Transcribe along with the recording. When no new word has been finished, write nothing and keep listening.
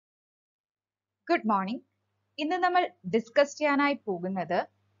Good morning. ഇന്ന് നമ്മൾ discuss ചെയ്യാനായി പോകുന്നത്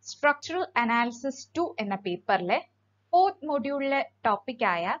സ്ട്രക്ചറൽ അനാലിസിസ് 2 എന്ന പേപ്പറിലെ 4th മൊഡ്യൂളിലെ ടോപ്പിക്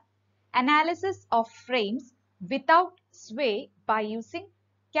ആയ analysis of frames without സ്വേ by using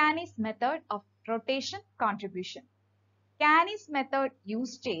കാനീസ് method of rotation contribution. കാനീസ് method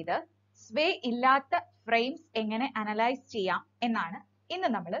use ചെയ്ത് സ്വേ ഇല്ലാത്ത ഫ്രെയിംസ് എങ്ങനെ അനലൈസ് ചെയ്യാം എന്നാണ്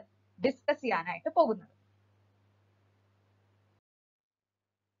ഇന്ന് നമ്മൾ ഡിസ്കസ് ചെയ്യാനായിട്ട് പോകുന്നത്.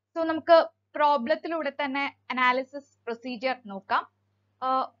 സോ നമുക്ക് പ്രോബ്ലത്തിലൂടെ തന്നെ അനാലിസിസ് പ്രൊസീജിയർ നോക്കാം.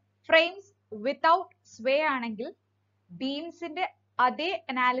 ഫ്രെയിംസ് വിത്തൗട്ട് സ്വേ ആണെങ്കിൽ ബീംസിന്റെ അതേ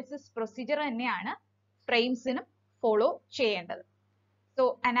അനാലിസിസ് പ്രൊസീജിയർ തന്നെയാണ് ഫ്രെയിംസിനും ഫോളോ ചെയ്യേണ്ടത്. സോ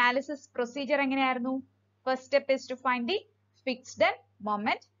അനാലിസിസ് പ്രൊസീജിയർ എങ്ങനെയായിരുന്നു? First step is to find the fixed end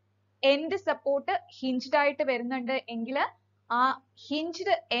moment. End support hinged ആയിട്ട് വരുന്നുണ്ട് എങ്കിൽ ആ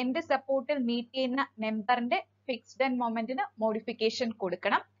ഹിഞ്ച്ഡ് എൻഡ് സപ്പോർട്ടിൽ മീറ്റ് ചെയ്യുന്ന മെമ്പറിന്റെ ഫിക്സ്ഡ് എൻഡ് മൊമെന്റിന് മോഡിഫിക്കേഷൻ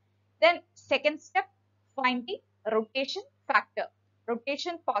കൊടുക്കണം. Then second step, find the rotation factor.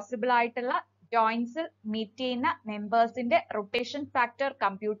 Rotation possible ആയിട്ടുള്ള joints meet ചെയ്യുന്ന members ന്റെ rotation factor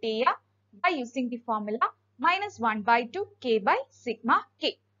compute ചെയ്യുക by using the formula -1/2 k by sigma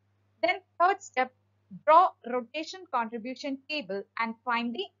k. Then third step, draw rotation contribution table and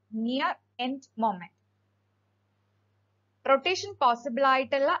find the near end moment. Rotation possible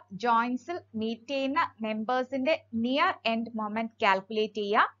ആയിട്ടുള്ള joints meet ചെയ്യുന്ന members ന്റെ near end moment calculate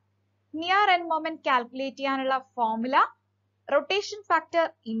ചെയ്യുക. Near end moment calculate ചെയ്യാനുള്ള formula rotation factor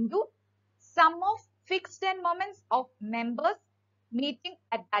into sum of fixed end moments of members meeting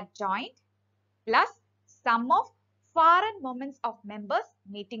at that joint plus sum of far end moments of members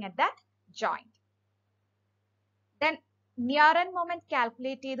meeting at that joint. Then near end moment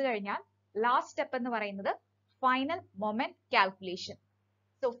calculate ചെയ്തു കഴിഞ്ഞാൽ last step എന്ന് പറയുന്നത് final moment calculation.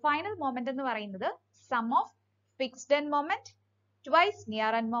 So final moment എന്ന് പറയുന്നത് sum of fixed end moment twice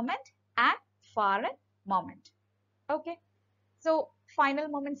near end moment and far end moment. Okay. So final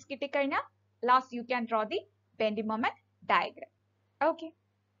moments കിട്ടിക്കഴിഞ്ഞാൽ last you can draw the bending moment diagram. Okay.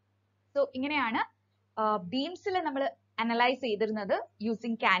 So ഇങ്ങനെയാണ് ബീംസിൽ നമ്മൾ analyse ചെയ്തിരുന്നത്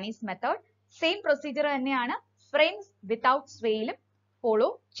using കാനീസ് method. Same procedure തന്നെയാണ് frames without സ്വേയിലും follow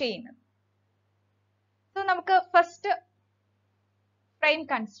ചെയ്യുന്നത്. So നമുക്ക് first frame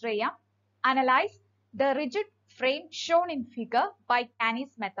consider ചെയ്യാം. Analyse the rigid frame shown in figure by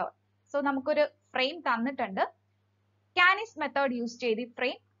കാനീസ് method. So നമുക്കൊരു frame തന്നിട്ടുണ്ട്. കാനീസ് method use ചെയ്ത്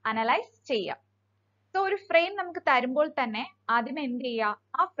ഫ്രെയിം അനലൈസ് ചെയ്യാം. സോ ഒരു ഫ്രെയിം നമുക്ക് തരുമ്പോൾ തന്നെ ആദ്യം എന്ത് ചെയ്യുക?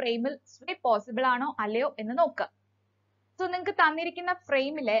 ആ ഫ്രെയിമിൽ സ്വേ പോസിബിൾ ആണോ അല്ലയോ എന്ന് നോക്കുക. സോ നിങ്ങൾക്ക് തന്നിരിക്കുന്ന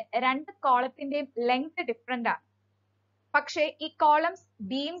ഫ്രെയിമിലെ രണ്ട് കോളത്തിന്റെയും ലെങ്ത് ഡിഫറെന്റ് ആണ്. പക്ഷേ ഈ കോളംസ്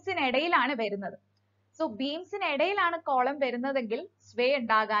ബീംസിനിടയിലാണ് വരുന്നത്. സോ ബീംസിനിടയിലാണ് കോളം വരുന്നതെങ്കിൽ സ്വേ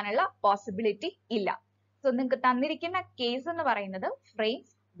ഉണ്ടാകാനുള്ള പോസിബിലിറ്റി ഇല്ല. സോ നിങ്ങൾക്ക് തന്നിരിക്കുന്ന കേസ് എന്ന് പറയുന്നത്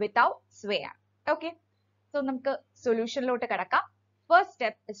ഫ്രെയിംസ് വിത്തൗട്ട് സ്വേ ആണ്. ഓക്കെ. സോ നമുക്ക് സൊല്യൂഷനിലോട്ട് കിടക്കാം. First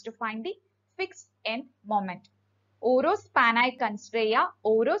step is to find the fixed end moment. ഓരോ സ്പാനായി കൺസിഡർ ചെയ്യുക.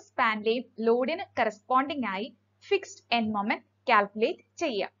 ഓരോ സ്പാനിലെയും ലോഡിന് കറസ്പോണ്ടിങ് ആയി ഫിക്സ്ഡ് എൻഡ് മൊമെന്റ് കാൽക്കുലേറ്റ്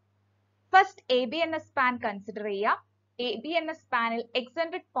ചെയ്യുക. ഫസ്റ്റ് എ ബി എന്ന സ്പാൻ കൺസിഡർ ചെയ്യുക. എ ബി എന്ന സ്പാനിൽ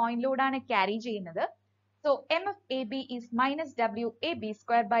എക്സെൻട്രിക് പോയിന്റ് ലോഡാണ് ക്യാരി ചെയ്യുന്നത്. So M F A B is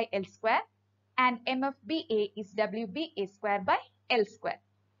 -WAB² by L² and MFBA is WBA² by L².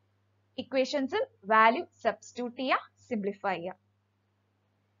 ഇക്വേഷൻസിൽ value substitute ചെയ്യുക, simplify ചെയ്യുക.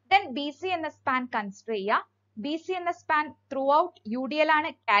 Then B C എന്ന span consider ചെയ്യുക. B C എന്ന span through out UDL ആണ്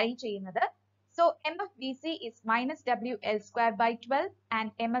carry ചെയ്യുന്നത്. So MFBC is -WL² by 12 and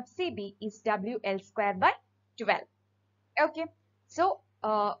MFCB is WL² by 12. Okay. So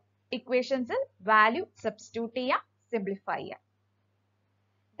ഇക്വേഷൻസിൽ value substitute ചെയ്യുക, simplify ചെയ്യുക.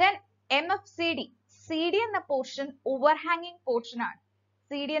 Then MFCD, CD എന്ന portion ഓവർഹാങ്ങിങ് portion ആണ്.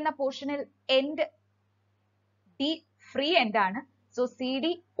 CD എന്ന പോർഷനിൽ എൻഡ് D ഫ്രീ എൻഡ് ആണ്. സോ CD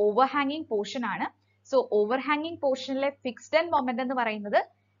ഓവർഹാങ്ങിങ് പോർഷൻ ആണ്. സോ ഓവർഹാങ്ങിങ് പോർഷനിലെ ഫിക്സ്ഡ് എൻഡ് മൊമെന്റ് എന്ന് പറയുന്നത്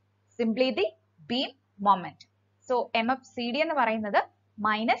simply the beam moment. So MFCD എന്ന് പറയുന്നത്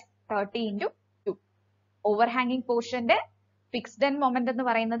 -30 × 2. ഓവർഹാങ്ങിങ് പോർഷന്റെ ഫിക്സ്ഡ് എൻഡ് മൊമെന്റ് എന്ന്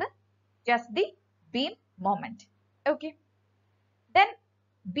പറയുന്നത് just the beam moment. Okay. Then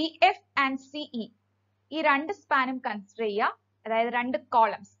BF and CE ഈ രണ്ട് സ്പാനും കൺസിഡർ ചെയ്യുക. അതായത് രണ്ട്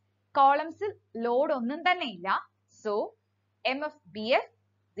കോളംസ്. കോളംസിൽ ലോഡ് ഒന്നും തന്നെ ഇല്ല. So MFBF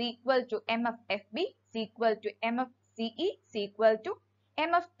is equal to MFFB is equal to MFCE is equal to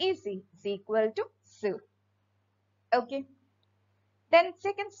MFEC is equal to 0. Okay. Then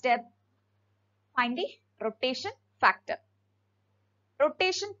second step, find the rotation factor.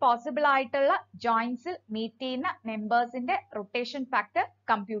 Rotation possible ആയിട്ടുള്ള joints meet ചെയ്യുന്ന members-ന്റെ rotation factor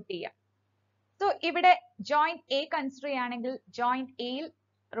compute ചെയ്യുക. So ഇവിടെ joint A consider ചെയ്യുകയാണെങ്കിൽ joint A യിൽ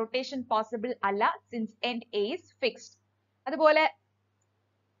rotation possible അല്ല since end A is fixed. അതുപോലെ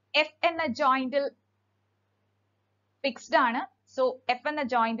F എന്ന ജോയിന്റിൽ fixed ആണ്, സോ എഫ് എന്ന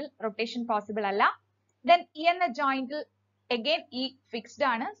ജോയിന്റിൽ റൊട്ടേഷൻ പോസിബിൾ അല്ല. ദെൻ ഇ എന്ന ജോയിന്റിൽ അഗൈൻ ഇ ഫിക്സ്ഡ്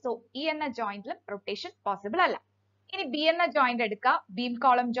ആണ്, സോ ഇ എന്ന ജോയിന്റിലും റൊട്ടേഷൻ പോസിബിൾ അല്ല. ഇനി ബി എന്ന ജോയിന്റ് എടുക്കുക, ബീം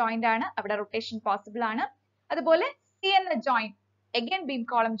കോളം ജോയിന്റ് ആണ്, അവിടെ റൊട്ടേഷൻ പോസിബിൾ ആണ്. അതുപോലെ സി എന്ന joint again beam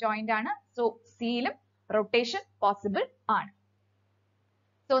column joint ആണ്, സോ സിയിലും റൊട്ടേഷൻ പോസിബിൾ ആണ്.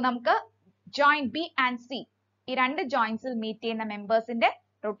 സോ നമുക്ക് ജോയിന്റ് ബി ആൻഡ് സി ഈ രണ്ട് ജോയിന്റ്സിൽ മീറ്റ് ചെയ്യുന്ന മെമ്പേഴ്സിന്റെ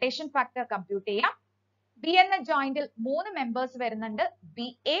റൊട്ടേഷൻ ഫാക്ടർ കമ്പ്യൂട്ട് ചെയ്യാം. ബി എന്ന ജോയിന്റിൽ 3 മെമ്പേഴ്സ് വരുന്നുണ്ട്, B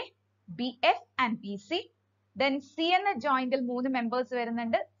A, B F and B C. Then C എന്ന ജോയിന്റിൽ 3 മെമ്പേഴ്സ്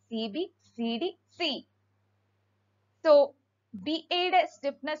വരുന്നുണ്ട്, C B, C D, C. So B എയുടെ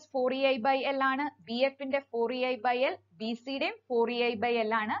സ്റ്റിഫ്നെസ് 4EI/L ആണ്, ബി എഫിന്റെ 4EI/L, ബി സിയുടെയും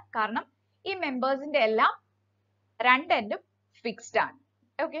 4EI/L ആണ്. കാരണം ഈ മെമ്പേഴ്സിന്റെ എല്ലാം രണ്ട് എൻഡും ഫിക്സ്ഡ് ആണ്.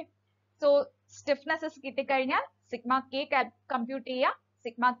 ഓക്കെ, സോ സ്റ്റിഫ്നെസ്സസ് കിട്ടിക്കഴിഞ്ഞാൽ സിഗ്മ കെ കമ്പ്യൂട്ട് ചെയ്യുക.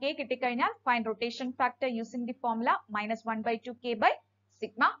 സിഗ്മ കെ കിട്ടിക്കഴിഞ്ഞാൽ find rotation factor using the formula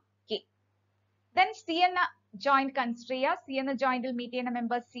 -1/2k/sigma k. Then C എന്ന ജോയിന്റ് കൺസിഡർ ചെയ്യുക. സി എന്ന ജോയിന്റിൽ മീറ്റ് ചെയ്യുന്ന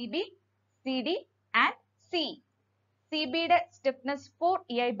member C B, C D and C. C ബിയുടെ സ്റ്റിഫ്നെസ്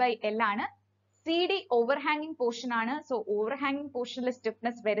 4EI/L ആണ്, C D ഓവർഹാങ്ങിങ് portion ആണ്, so ഓവർഹാങ്ങിങ് പോർഷനിൽ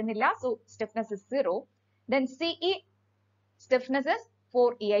സ്റ്റിഫ്നെസ് വരുന്നില്ല, so stiffness is 0. Then CE stiffness is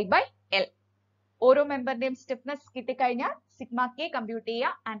 4EI/L. ഓരോ മെമ്പറിന്റെയും സ്റ്റിഫ്നെസ് കിട്ടിക്കഴിഞ്ഞാൽ സിഗ്മ കെ കമ്പ്യൂട്ട്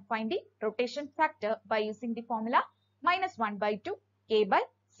ചെയ്യുക and find the rotation factor by using the formula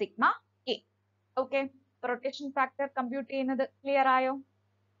 -1/2k/sigma k. Okay, rotation factor compute ചെയ്യുന്നത് clear ആയോ?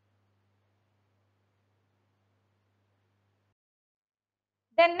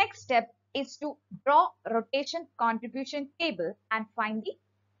 The next step is to draw rotation contribution table and find the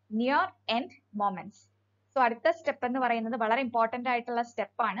near end moments. So അടുത്ത step എന്ന് പറയുന്നത് വളരെ important ആയിട്ടുള്ള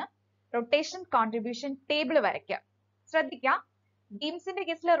step ആണ്. Rotation contribution table വരയ്ക്കുക. ശ്രദ്ധിക്കുക, ബീംസിന്റെ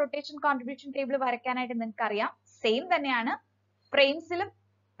കേസിൽ റൊട്ടേഷൻ കോൺട്രിബ്യൂഷൻ ടേബിൾ വരയ്ക്കാനായിട്ട് നിങ്ങൾക്ക് അറിയാം, സെയിം തന്നെയാണ് ഫ്രെയിംസിലും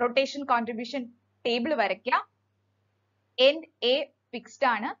റൊട്ടേഷൻ കോൺട്രിബ്യൂഷൻ ടേബിൾ വരയ്ക്കുക. എൻഡ് എ ഫിക്സ്ഡ്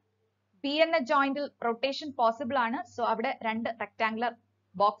ആണ്, ബി എന്ന ജോയിന്റിൽ റൊട്ടേഷൻ പോസിബിൾ ആണ്, സോ അവിടെ രണ്ട് റെക്ടാംഗുലർ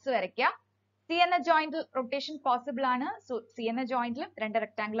ബോക്സ് വരയ്ക്കുക. സി എന്ന ജോയിന്റിൽ റൊട്ടേഷൻ പോസിബിൾ ആണ്, സോ സി എന്ന ജോയിന്റിലും രണ്ട്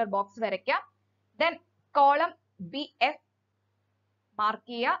റെക്ടാംഗുലർ ബോക്സ് വരയ്ക്കുക. Then column B F mark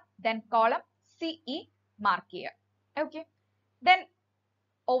ചെയ്യുക, ദെൻ കോളം സിഇ മാർക്ക് ചെയ്യുക. Okay, then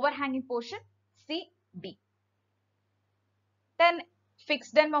ഓവർഹാങ്ങിങ് portion C D. Then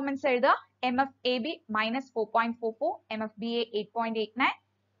fixed end moments എഴുതുക. M F A B -4.44, M F B A 8.89,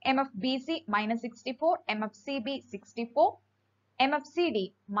 M F B C -64, M F C B 64, MFCD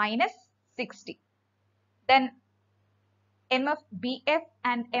 -60. Then MFBF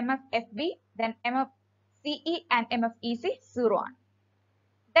and MFFB, then MFCE and MFEC 0 ആണ്.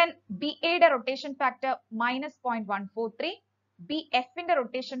 Then BA യുടെ rotation factor -0.143, BF ന്റെ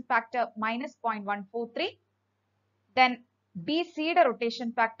rotation factor -0.143, then BC യുടെ rotation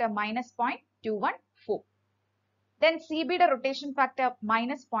factor -0.214, then CB യുടെ rotation factor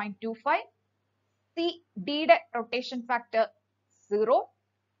 -0.25, CD യുടെ rotation factor 0,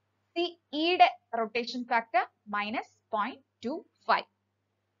 CE യുടെ rotation factor -0.25.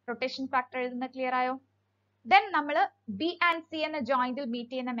 rotation factor എഴുതുന്ന clear ആയോ? Then നമ്മൾ B and C എന്ന ജോയിന്റിൽ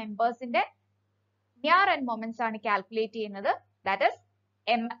മീറ്റ് ചെയ്യുന്ന മെമ്പേഴ്സിന്റെ നിയർ എൻഡ് മൊമെന്റ്സ് ആണ് കാൽക്കുലേറ്റ് ചെയ്യുന്നത്. That is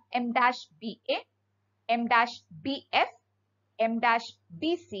M'(BA), M'(BF),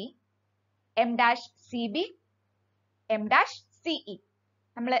 M'(BC), M'(CB), M'(CE).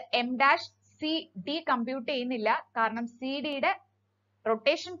 നമ്മൾ M'(CD) കമ്പ്യൂട്ട് ചെയ്യുന്നില്ല, കാരണം CD യുടെ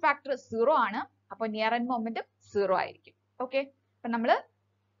റൊട്ടേഷൻ ഫാക്ടർ 0 ആണ്, അപ്പോൾ നിയർ എൻഡ് മൊമെന്റും 0 ആയിരിക്കും. ഓക്കെ, അപ്പൊ നമ്മൾ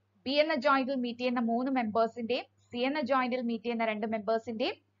ബി എന്ന ജോയിന്റിൽ മീറ്റ് ചെയ്യുന്ന 3 മെമ്പേഴ്സിന്റെയും സി എന്ന ജോയിന്റിൽ മീറ്റ് ചെയ്യുന്ന 2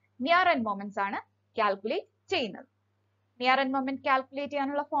 മെമ്പേഴ്സിന്റെയും നിയർ എൻഡ് മൊമെന്റ്സ് ആണ് കാൽക്കുലേറ്റ് ചെയ്യുന്നത്. നിയർ എൻഡ് മൊമെന്റ് കാൽക്കുലേറ്റ്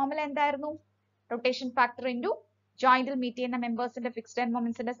ചെയ്യാനുള്ള ഫോർമുല എന്തായിരുന്നു? റൊട്ടേഷൻ ഫാക്ടർ ഇൻറ്റു ജോയിന്റിൽ മീറ്റ് ചെയ്യുന്ന മെമ്പേഴ്സിന്റെ fixed end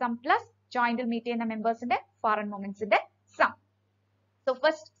മൊമെന്റ്സിന്റെ some plus ജോയിന്റിൽ meet ചെയ്യുന്ന മെമ്പേഴ്സിന്റെ four end മൊമെന്റ്സിന്റെ some. So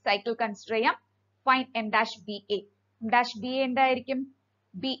first cycle consider ചെയ്യാം. Find M'(BA). M'(BA) എന്തായിരിക്കും?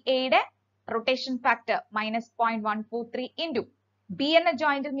 BA യുടെ റൊട്ടേഷൻ ഫാക്ടർ -0.143 ഇൻറ്റു ബി എന്ന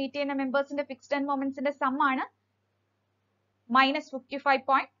ജോയിന്റിൽ മീറ്റ് ചെയ്യുന്ന മെമ്പേഴ്സിന്റെ ഫിക്സ്ഡ് എൻഡ് മൊമെന്റ്സിന്റെ സം ആണ്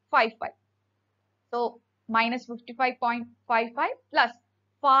 -55.55. സോ -55.55 പ്ലസ്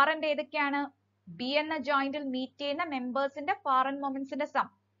ഫാർ എൻഡ് ഏതൊക്കെയാണ്? B എന്ന ജോയിന്റിൽ മീറ്റ് ചെയ്യുന്ന മെമ്പേഴ്സിന്റെ ഫാർ എൻഡ് മൊമെന്റ്സിന്റെ സം,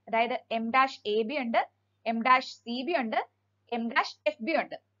 അതായത് M'(AB) ഉണ്ട്, M'(CB) ഉണ്ട്, M'(FB)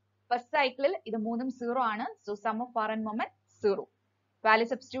 ഉണ്ട്. ഫസ്റ്റ് സൈക്കിളിൽ ഇത് മൂന്നും 0 ആണ്, so some of far end moment 0. Value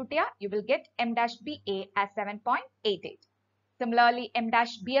substitute ചെയ്യുക, you will get M'(BA) as 7.88. Similarly,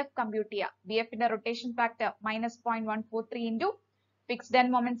 M'(BF) compute ചെയ്യുക. BF ന്റെ rotation factor -0.143 into fixed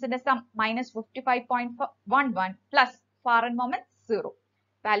end moments in the sum minus 55.11 plus far end moment 0.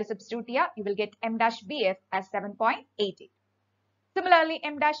 Value substitute here, you will get M dash BF as 7.88. Similarly,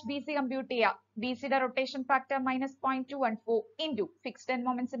 M dash BC compute here. BC the rotation factor minus 0.214 into fixed end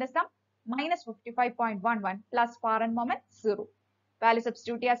moments in the sum minus 55.11 plus far end moment 0. Value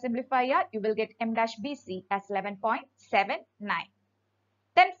substitute here, simplify here, you will get M dash BC as 11.79.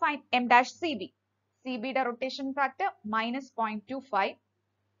 Then find M dash CB. CB the rotation factor minus 0.25.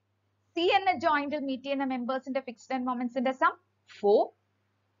 C and the joint will meet in the members in the fixed end moments in the sum 4.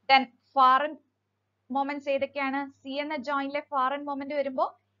 Then far end moments ഏതൊക്കെയാണ്? C എന്ന jointലെ far end moment വരുമ്പോൾ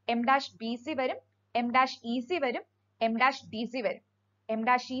M dash BC വരും, M dash EC വരും, M dash DC വരും. M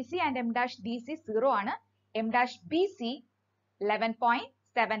dash EC and M dash DC 0 ആണ്. M dash BC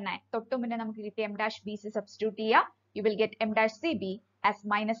 11.79. തൊട്ടു മുന്നേ നമുക്ക് കിട്ടിയ M dash BC substitute ചെയ്യുക. You will get M dash CB as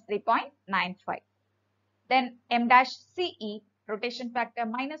minus 3.95. Then M dash CE rotation factor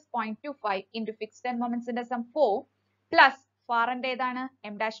minus 0.25 into fixed end moments in the sum 4 plus far end ഏതാണ്?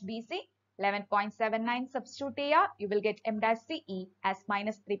 M dash BC 11.79 substitute ചെയ്യുക. You will get M dash CE as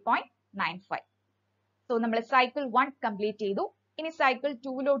minus 3.95. So നമ്മൾ cycle 1 complete ചെയ്തു. ഇനി cycle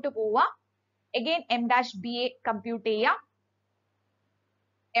 2 ലോട്ട് പോവുക. Again M dash BA compute ചെയ്യുക.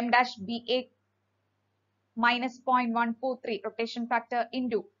 M dash BA minus 0.143 rotation factor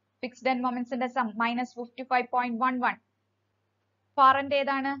into fixed end moments in the sum minus 55.11. Far end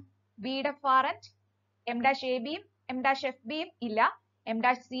ഏതാണ്? B യുടെ far end M dash AB യും M dash FB യും ഇല്ല. M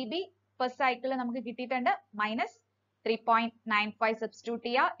dash CB first cycle നമുക്ക് കിട്ടിയിട്ടുണ്ട് minus 3.95 substitute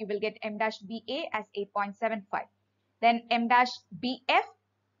ചെയ്യുക. You will get M dash BA as 8.75. Then M dash BF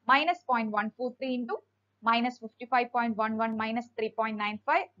minus 0.143 into minus 55.11 minus 3.95,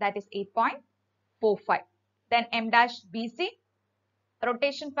 that is 8.45. Then M dash BC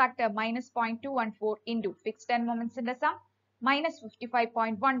rotation factor minus 0.214 into fixed end moments in the sum minus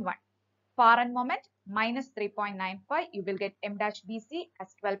 55.11. Far end moment minus 3.95. You will get M dash BC as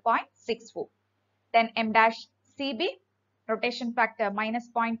 12.64. Then M dash CB rotation factor minus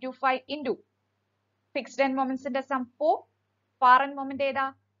 0.25 into fixed end moments in the sum 4. Far end moment ഏതാ?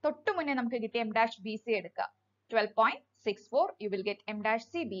 തൊട്ടു മുന്നേ നമുക്ക് കിട്ടിയ M dash BC എടുക്കുക. 12.64. You will get M dash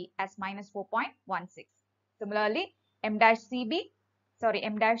CB as minus 4.16. Similarly, M dash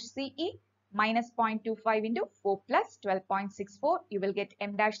CE minus 0.25 into 4 plus 12.64. You will get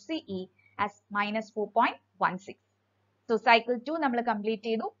M dash CE as minus 4.16. So cycle 2 നമ്മൾ complete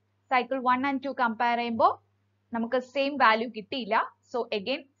ചെയ്തു. Cycle 1 and 2 compare ചെയ്യുമ്പോൾ നമുക്ക് same value കിട്ടിയില്ല. So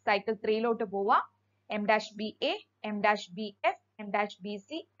again cycle 3 ലോട്ട് പോവുക. M dash BA, M dash BF, M dash BC,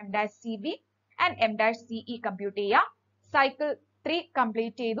 M dash CB and M dash CE compute ചെയ്യുക. Cycle 3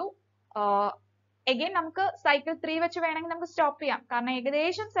 complete ചെയ്തു. Again നമുക്ക് cycle 3 വെച്ച് വേണമെങ്കിൽ നമുക്ക് സ്റ്റോപ്പ് ചെയ്യാം. കാരണം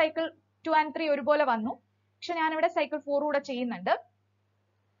ഏകദേശം cycle 2 and 3 ഒരുപോലെ വന്നു. പക്ഷെ ഞാനിവിടെ cycle 4 കൂടെ ചെയ്യുന്നുണ്ട്.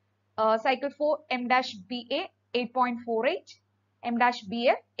 Cycle 4 M dash BA 8.48, M dash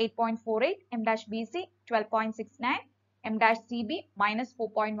BF 8.48, M dash BC 12.69, M dash CB minus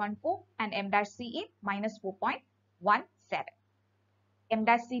 4.14 and M dash CE minus 4.17. M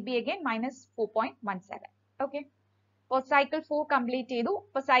dash CB again minus 4.17. Okay. For cycle 4 complete ചെയ്തു.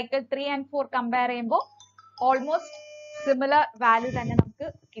 For cycle 3 and 4 compare ചെയ്യുമ്പോൾ almost similar value തന്നെ നമുക്ക്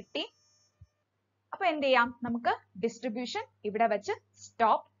കിട്ടി. അപ്പോൾ എന്ത് ചെയ്യാം? നമുക്ക് distribution ഇവിടെ വെച്ച്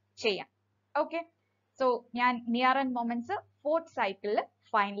stop ചെയ്യാം. Okay. So ഞാൻ near end moments 4th cycle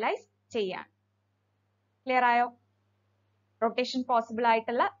finalize ചെയ്യാം. Clear ആയോ? Rotation possible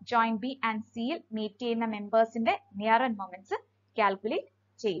ആയിട്ടുള്ള joint B and C യിൽ meet ചെയ്യുന്ന membersന്റെ near end moments calculate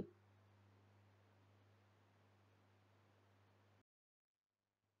ചെയ്യും.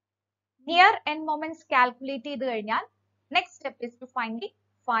 Near end moments calculate ചെയ്തു കഴിഞ്ഞാൽ next step is to find the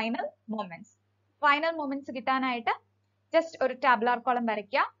final moments. Final moments കിട്ടാനായിട്ട് just ഒരു tabular column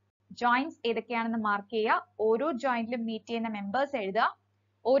വരയ്ക്കുക. Joints ഏതൊക്കെയാണെന്ന് മാർക്ക് ചെയ്യുക. ഓരോ jointലും meet ചെയ്യുന്ന members എഴുതുക.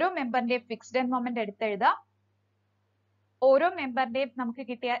 ഓരോ memberന്റെയും fixed end moment എടുത്തെഴുതുക. ഓരോ memberന്റെയും നമുക്ക്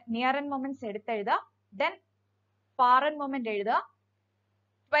കിട്ടിയ near end moments എടുത്തെഴുതുക. Then far end moment എഴുതുക.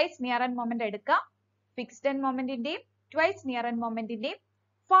 Twice near end moment എടുക്കുക. Fixed end momentന്റെയും twice near end momentന്റെയും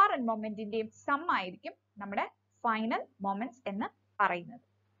far end momentന്റെയും sum ആയിരിക്കും നമ്മുടെ final moments എന്ന് പറയുന്നത്.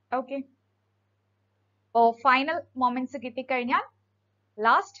 Okay. അപ്പോൾ final moments കിട്ടിക്കഴിഞ്ഞാൽ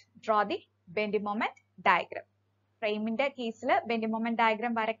last draw the bending moment diagram. ഫ്രെയിമിന്റെ കേസിൽ bending moment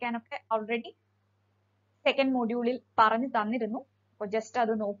diagram വരയ്ക്കാനൊക്കെ already second moduleൽ പറഞ്ഞു തന്നിരുന്നു. അപ്പോൾ just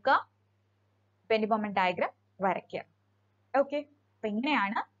അത് നോക്കുക. bending moment diagram വരയ്ക്കുക. Okay. അപ്പോൾ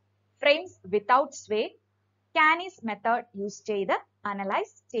ഇങ്ങനെയാണ് frames without sway Kani's method use ചെയ്ത്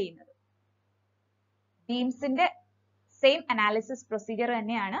അനലൈസ് ചെയ്യുന്നത്. ബീംസിന്റെ സെയിം അനാലിസിസ് പ്രൊസീജിയർ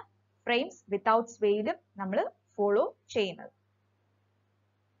തന്നെയാണ് ഫ്രെയിംസ് വിത്തൗട്ട് സ്വേയിലും നമ്മൾ ഫോളോ ചെയ്യുന്നത്.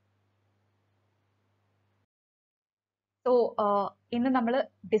 സോ ഇന്ന് നമ്മൾ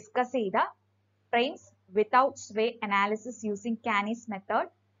ഡിസ്കസ് ചെയ്ത frames without സ്വേ analysis using കാനീസ്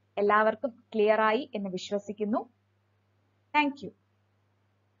method എല്ലാവർക്കും ക്ലിയർ ആയി എന്ന് വിശ്വസിക്കുന്നു. Thank you.